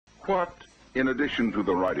What, in addition to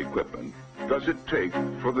the right equipment, does it take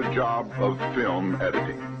for the job of film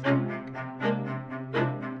editing?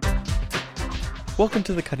 Welcome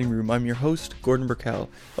to The Cutting Room. I'm your host, Gordon Burkell.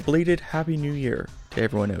 A belated Happy New Year to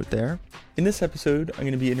everyone out there. In this episode, I'm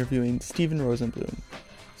going to be interviewing Steven Rosenblum.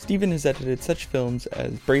 Steven has edited such films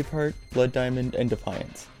as Braveheart, Blood Diamond, and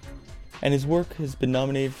Defiance, and his work has been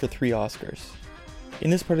nominated for 3 Oscars.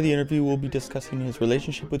 In this part of the interview, we'll be discussing his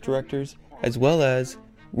relationship with directors, as well as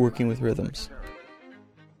working with rhythms.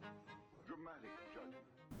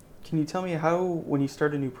 Can you tell me how, when you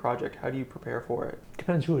start a new project, how do you prepare for it?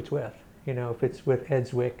 Depends who it's with. You know, if it's with Ed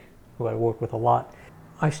Zwick, who I work with a lot,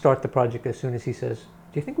 I start the project as soon as he says,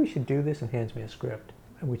 "Do you think we should do this?" and hands me a script,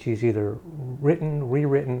 which he's either written,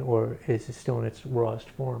 rewritten, or is still in its rawest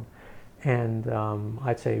form. And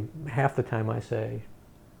I'd say half the time I say,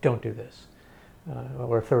 "Don't do this."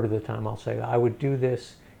 Or a third of the time I'll say, "I would do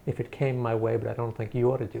this if it came my way, but I don't think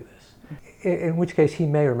you ought to do this." In which case he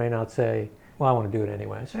may or may not say, "Well, I want to do it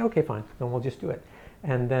anyway." I say, "Okay, fine, then we'll just do it."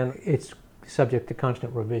 And then it's subject to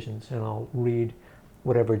constant revisions, and I'll read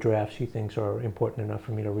whatever drafts he thinks are important enough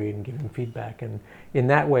for me to read and give him feedback. And in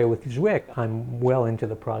that way with Zwick, I'm well into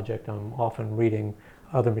the project. I'm often reading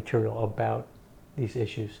other material about these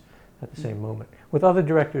issues at the same moment. With other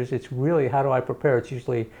directors, it's really, how do I prepare? It's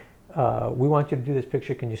usually, we want you to do this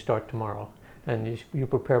picture, can you start tomorrow? And you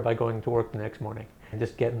prepare by going to work the next morning and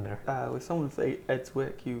just getting there. With someone like Ed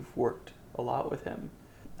Zwick, you've worked a lot with him.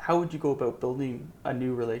 How would you go about building a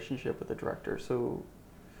new relationship with a director? So,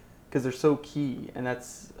 because they're so key, and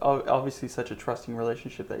that's obviously such a trusting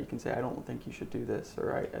relationship that you can say, "I don't think you should do this,"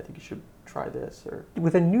 or I think you should try this. Or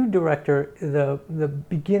with a new director, the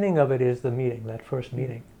beginning of it is the meeting, that first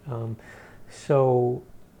meeting. So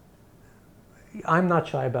I'm not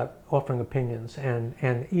shy about offering opinions, and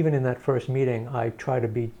even in that first meeting, I try to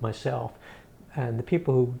be myself. And the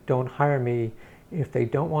people who don't hire me, if they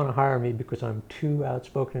don't want to hire me because I'm too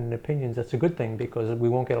outspoken in opinions, that's a good thing, because we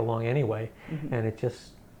won't get along anyway, and it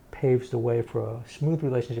just paves the way for a smooth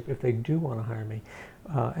relationship if they do want to hire me.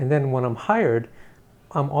 And then when I'm hired,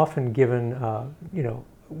 I'm often given,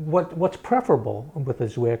 what's preferable with a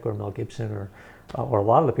Zwick or Mel Gibson or a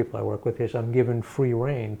lot of the people I work with is I'm given free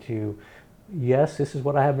rein to, yes, this is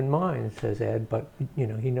what I have in mind, says Ed, but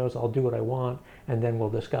he knows I'll do what I want, and then we'll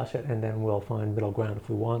discuss it, and then we'll find middle ground if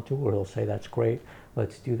we want to, or he'll say, "That's great,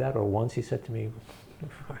 let's do that." Or once he said to me,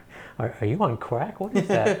 Are you on crack? What is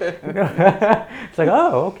that? It's like,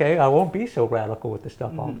 oh, okay, I won't be so radical with this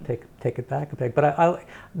stuff. I'll take it back a bit. But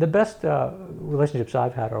the best relationships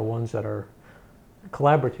I've had are ones that are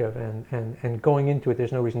collaborative, and going into it,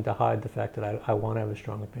 there's no reason to hide the fact that I want to have a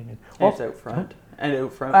strong opinion. And it's out front. And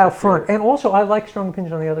out front. Out front. And also, I like strong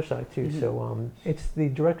opinions on the other side, too. So it's the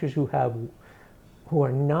directors who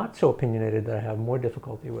are not so opinionated that I have more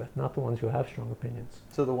difficulty with, not the ones who have strong opinions.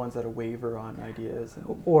 So the ones that waver on ideas?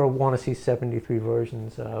 Or want to see 73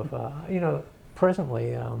 versions of,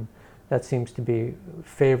 presently that seems to be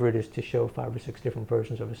favored, is to show 5 or 6 different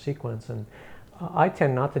versions of a sequence. And I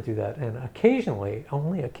tend not to do that. And occasionally,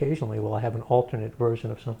 only occasionally, will I have an alternate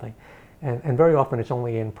version of something. And very often it's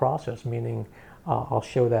only in process, meaning I'll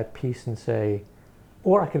show that piece and say,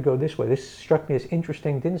 or I could go this way. This struck me as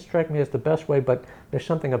interesting, didn't strike me as the best way, but there's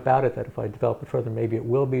something about it that if I develop it further, maybe it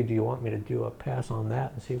will be. Do you want me to do a pass on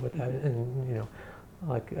that and see what that is? And,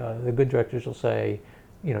 the good directors will say,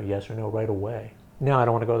 yes or no right away. No, I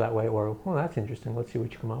don't want to go that way, or, well, that's interesting. Let's see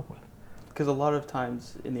what you come up with. Because a lot of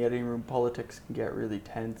times in the editing room, politics can get really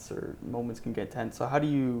tense, or moments can get tense. So how do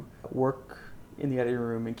you work in the editing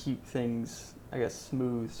room and keep things, I guess,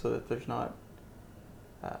 smooth so that there's not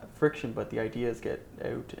friction, but the ideas get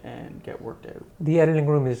out and get worked out? The editing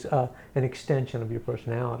room is an extension of your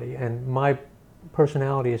personality, and my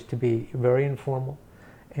personality is to be very informal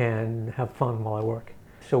and have fun while I work.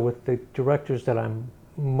 So with the directors that I'm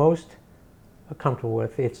most comfortable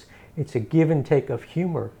with, it's a give and take of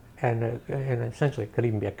humor, and essentially it could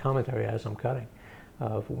even be a commentary as I'm cutting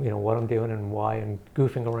of what I'm doing and why, and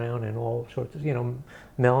goofing around and all sorts of,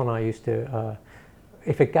 Mel and I used to,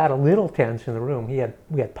 if it got a little tense in the room, we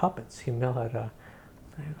had puppets. Mel had I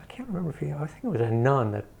can't remember I think it was a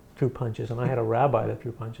nun that threw punches, and I had a rabbi that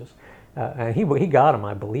threw punches. And he got them,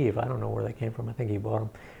 I believe. I don't know where they came from. I think he bought them.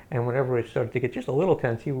 And whenever it started to get just a little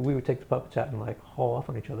tense, we would take the puppets out and haul off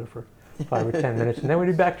on each other for 5 or 10 minutes, and then we'd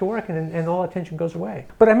be back to work, and all that tension goes away.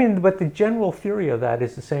 But the general theory of that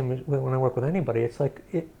is the same as when I work with anybody. It's like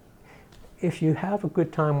if you have a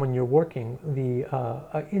good time when you're working, the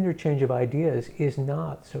interchange of ideas is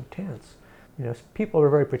not so tense. People are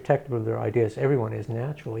very protective of their ideas. Everyone is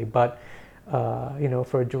naturally, but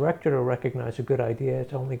For a director to recognize a good idea,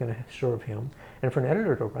 it's only going to serve him. And for an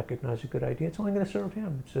editor to recognize a good idea, it's only going to serve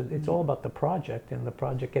him. It's all about the project and the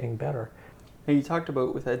project getting better. Now, you talked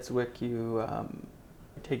about with Ed Zwick, you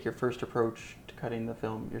take your first approach to cutting the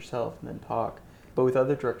film yourself and then talk. But with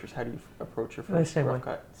other directors, how do you approach your first rough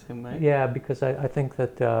cut? Same way? Yeah, because I think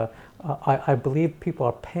that I believe people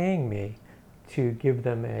are paying me to give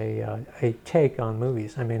them a take on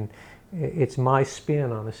movies. I mean, it's my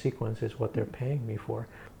spin on a sequence is what they're paying me for.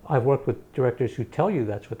 I've worked with directors who tell you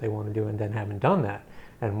that's what they want to do and then haven't done that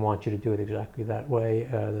and want you to do it exactly that way,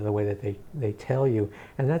 the way that they tell you.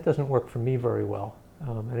 And that doesn't work for me very well.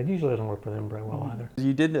 And it usually doesn't work for them very well either.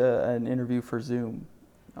 You did an interview for Zoom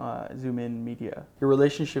In Media. Your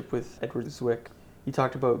relationship with Edward Zwick, you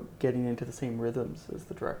talked about getting into the same rhythms as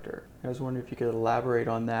the director. I was wondering if you could elaborate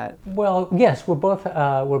on that. Well, yes, we both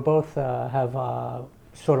have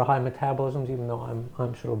sort of high metabolisms, even though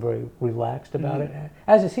I'm sort of very relaxed about it,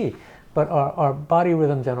 as is he. But our body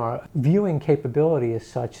rhythms and our viewing capability is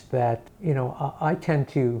such that, I tend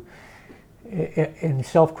to, in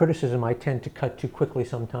self-criticism, I tend to cut too quickly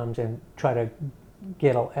sometimes and try to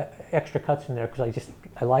get extra cuts in there because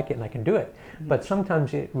I like it and I can do it. But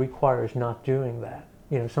sometimes it requires not doing that.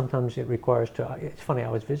 Sometimes it requires it's funny, I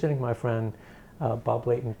was visiting my friend Bob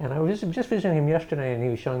Layton, and I was just visiting him yesterday, and he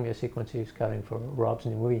was showing me a sequence he's cutting for Rob's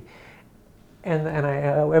new movie. And I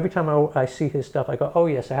every time I see his stuff, I go, oh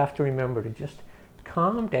yes, I have to remember to just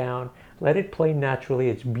calm down, let it play naturally.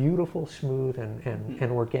 It's beautiful, smooth,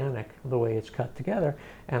 and organic the way it's cut together.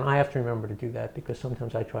 And I have to remember to do that because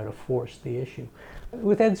sometimes I try to force the issue.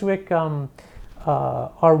 With Ed Zwick,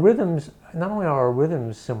 our rhythms, not only are our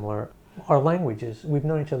rhythms similar, our languages, we've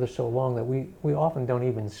known each other so long that we often don't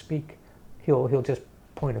even speak. He'll just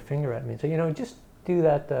point a finger at me and say, just do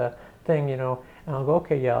that thing, and I'll go,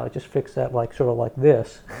 okay, yeah, I'll just fix that sort of like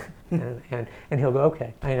this. and he'll go,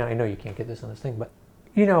 okay, I know you can't get this on this thing, but,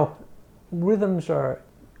 rhythms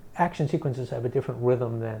action sequences have a different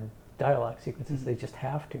rhythm than dialogue sequences. They just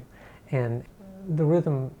have to. And the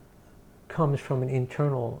rhythm comes from an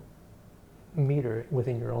internal meter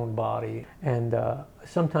within your own body. And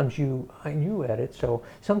sometimes you edit, so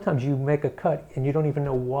sometimes you make a cut and you don't even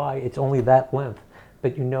know why it's only that length,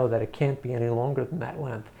 but you know that it can't be any longer than that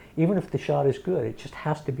length. Even if the shot is good, it just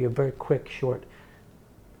has to be a very quick, short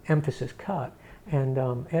emphasis cut. And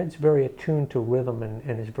Ed's very attuned to rhythm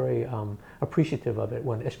and is very appreciative of it,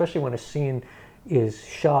 especially when a scene is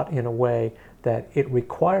shot in a way that it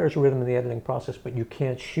requires rhythm in the editing process, but you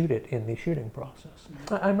can't shoot it in the shooting process.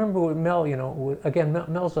 I remember with Mel,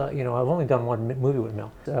 Mel's, I've only done one movie with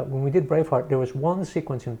Mel. When we did Braveheart, there was one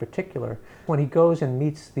sequence in particular when he goes and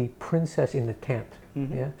meets the princess in the tent.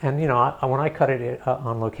 Yeah, and when I cut it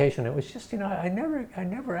on location, it was just I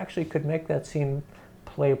never actually could make that scene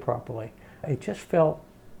play properly. It just felt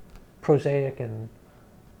prosaic and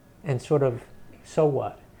sort of so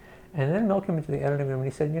what. And then Mel came into the editing room and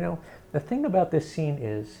he said, the thing about this scene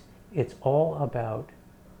is it's all about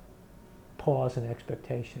pause and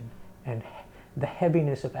expectation and the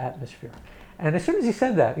heaviness of atmosphere. And as soon as he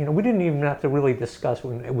said that, we didn't even have to really discuss,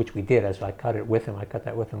 which we did as I cut it with him. I cut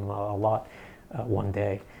that with him a lot one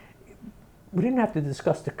day. We didn't have to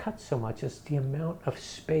discuss the cuts so much as the amount of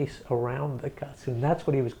space around the cuts. And that's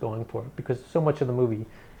what he was going for, because so much of the movie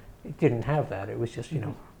didn't have that. It was just,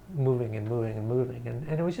 moving and moving and moving.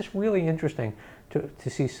 And it was just really interesting to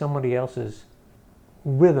see somebody else's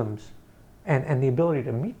rhythms and the ability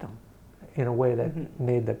to meet them in a way that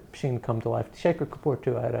made the scene come to life. Shaker Kapoor,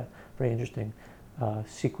 too, I had a very interesting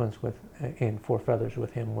sequence in Four Feathers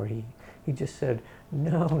with him where he just said,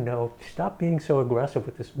 no, stop being so aggressive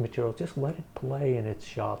with this material. Just let it play in its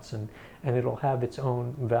shots and it'll have its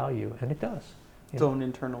own value. And it does. Its own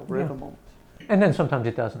internal rhythm almost. And then sometimes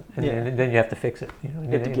it doesn't. And then you have to fix it. You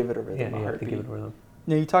have to give it a rhythm. Yeah, you have to give it a rhythm.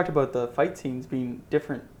 Now, you talked about the fight scenes being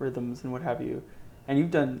different rhythms and what have you. And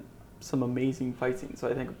you've done some amazing fight scenes. So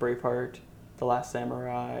I think of Braveheart, The Last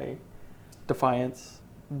Samurai, Defiance.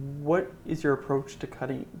 What is your approach to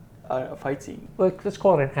cutting a fight scene? Let's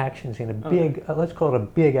call it an action scene, let's call it a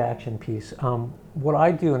big action piece. What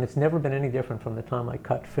I do, and it's never been any different from the time I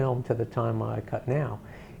cut film to the time I cut now,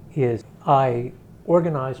 is I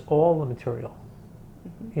organize all the material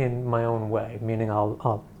in my own way, meaning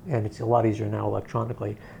I'll, and it's a lot easier now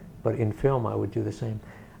electronically, but in film I would do the same.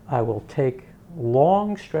 I will take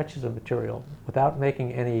long stretches of material without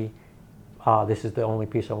making any, this is the only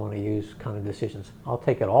piece I want to use kind of decisions. I'll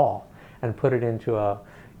take it all and put it into a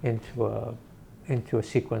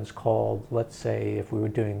sequence called, let's say, if we were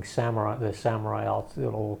doing samurai,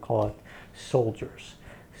 we'll call it soldiers.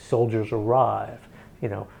 Soldiers arrive,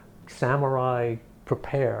 samurai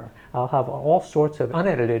prepare. I'll have all sorts of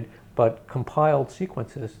unedited but compiled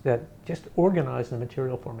sequences that just organize the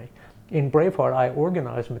material for me. In Braveheart, I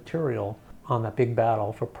organized material on that big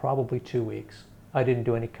battle for probably 2 weeks. I didn't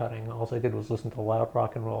do any cutting. All I did was listen to loud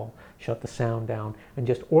rock and roll, shut the sound down, and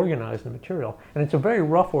just organize the material. And it's a very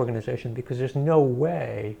rough organization because there's no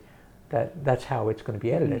way that that's how it's going to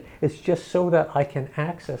be edited. It's just so that I can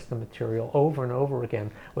access the material over and over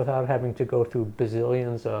again without having to go through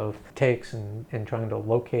bazillions of takes and trying to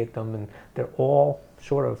locate them, and they're all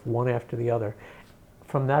sort of one after the other.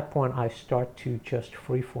 From that point, I start to just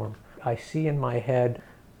freeform. I see in my head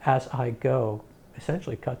as I go,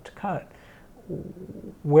 essentially cut to cut,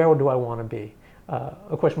 where do I want to be?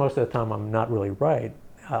 Of course, most of the time I'm not really right.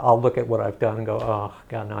 I'll look at what I've done and go, oh,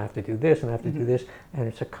 God, now I have to do this and I have to do this. And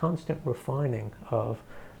it's a constant refining of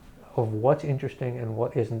what's interesting and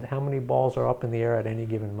what isn't, how many balls are up in the air at any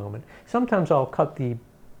given moment. Sometimes I'll cut the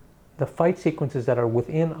fight sequences that are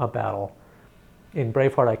within a battle. In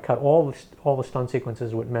Braveheart, I cut all the stunt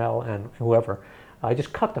sequences with Mel and whoever. I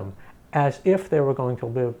just cut them as if they were going to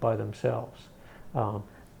live by themselves.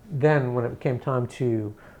 Then when it came time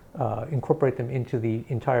to incorporate them into the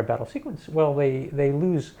entire battle sequence, well, they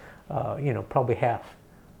lose, probably half,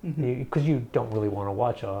 because you don't really want to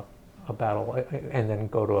watch a battle and then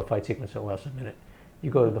go to a fight sequence that lasts a minute.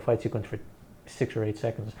 You go to the fight sequence for 6 or 8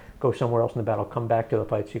 seconds, go somewhere else in the battle, come back to the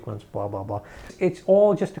fight sequence, blah, blah, blah. It's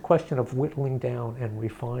all just a question of whittling down and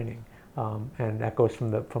refining, and that goes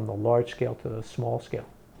from the large scale to the small scale.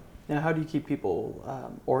 Now, how do you keep people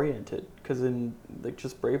oriented? Because in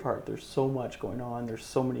just Braveheart, there's so much going on. There's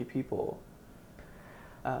so many people.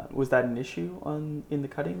 Was that an issue in the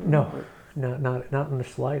cutting room? No, not in the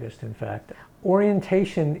slightest. In fact,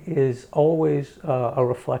 orientation is always a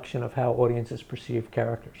reflection of how audiences perceive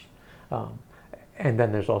characters, and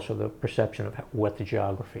then there's also the perception of what the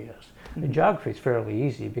geography is. The geography is fairly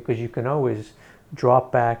easy because you can always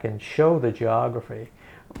drop back and show the geography.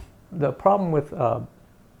 The problem with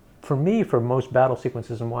for me, for most battle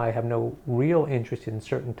sequences, and why I have no real interest in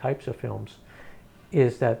certain types of films,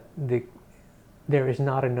 is that there is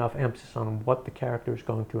not enough emphasis on what the character is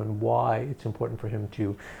going through and why it's important for him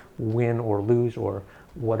to win or lose or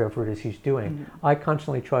whatever it is he's doing. I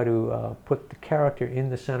constantly try to put the character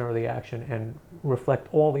in the center of the action and reflect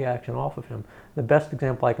all the action off of him. The best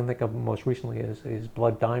example I can think of most recently is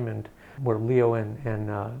Blood Diamond, where Leo and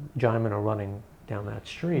Jaimin are running down that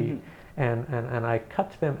street. And I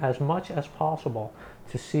cut to them as much as possible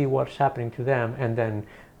to see what's happening to them, and then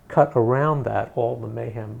cut around that all the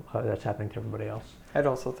mayhem that's happening to everybody else. I'd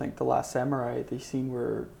also think The Last Samurai, the scene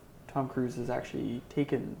where Tom Cruise is actually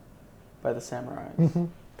taken by the samurais.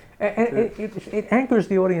 And it anchors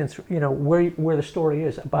the audience, where the story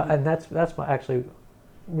is. And that's actually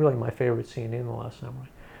really my favorite scene in The Last Samurai.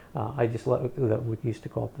 I just love that we used to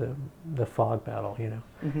call it the fog battle.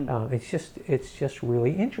 It's just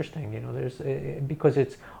really interesting. Because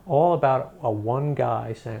it's all about one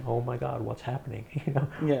guy saying, "Oh my God, what's happening?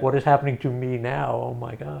 What is happening to me now? Oh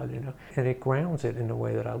my God!" And it grounds it in a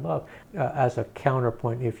way that I love. As a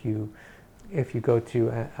counterpoint, if you go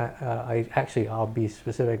to, I'll be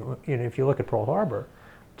specific. If you look at Pearl Harbor,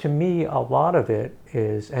 to me, a lot of it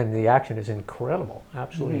is, and the action is incredible,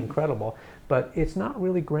 absolutely incredible, but it's not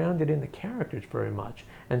really grounded in the characters very much.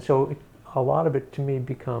 And so a lot of it to me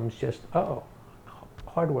becomes just,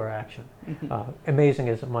 hardware action. Amazing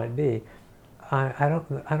as it might be, I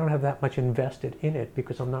don't have that much invested in it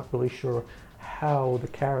because I'm not really sure how the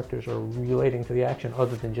characters are relating to the action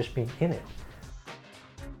other than just being in it.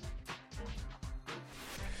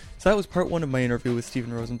 So that was part 1 of my interview with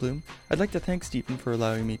Steven Rosenblum. I'd like to thank Steven for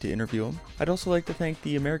allowing me to interview him. I'd also like to thank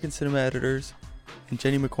the American Cinema editors and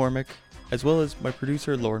Jenny McCormick, as well as my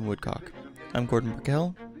producer Lauren Woodcock. I'm Gordon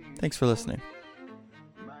Burkell. Thanks for listening.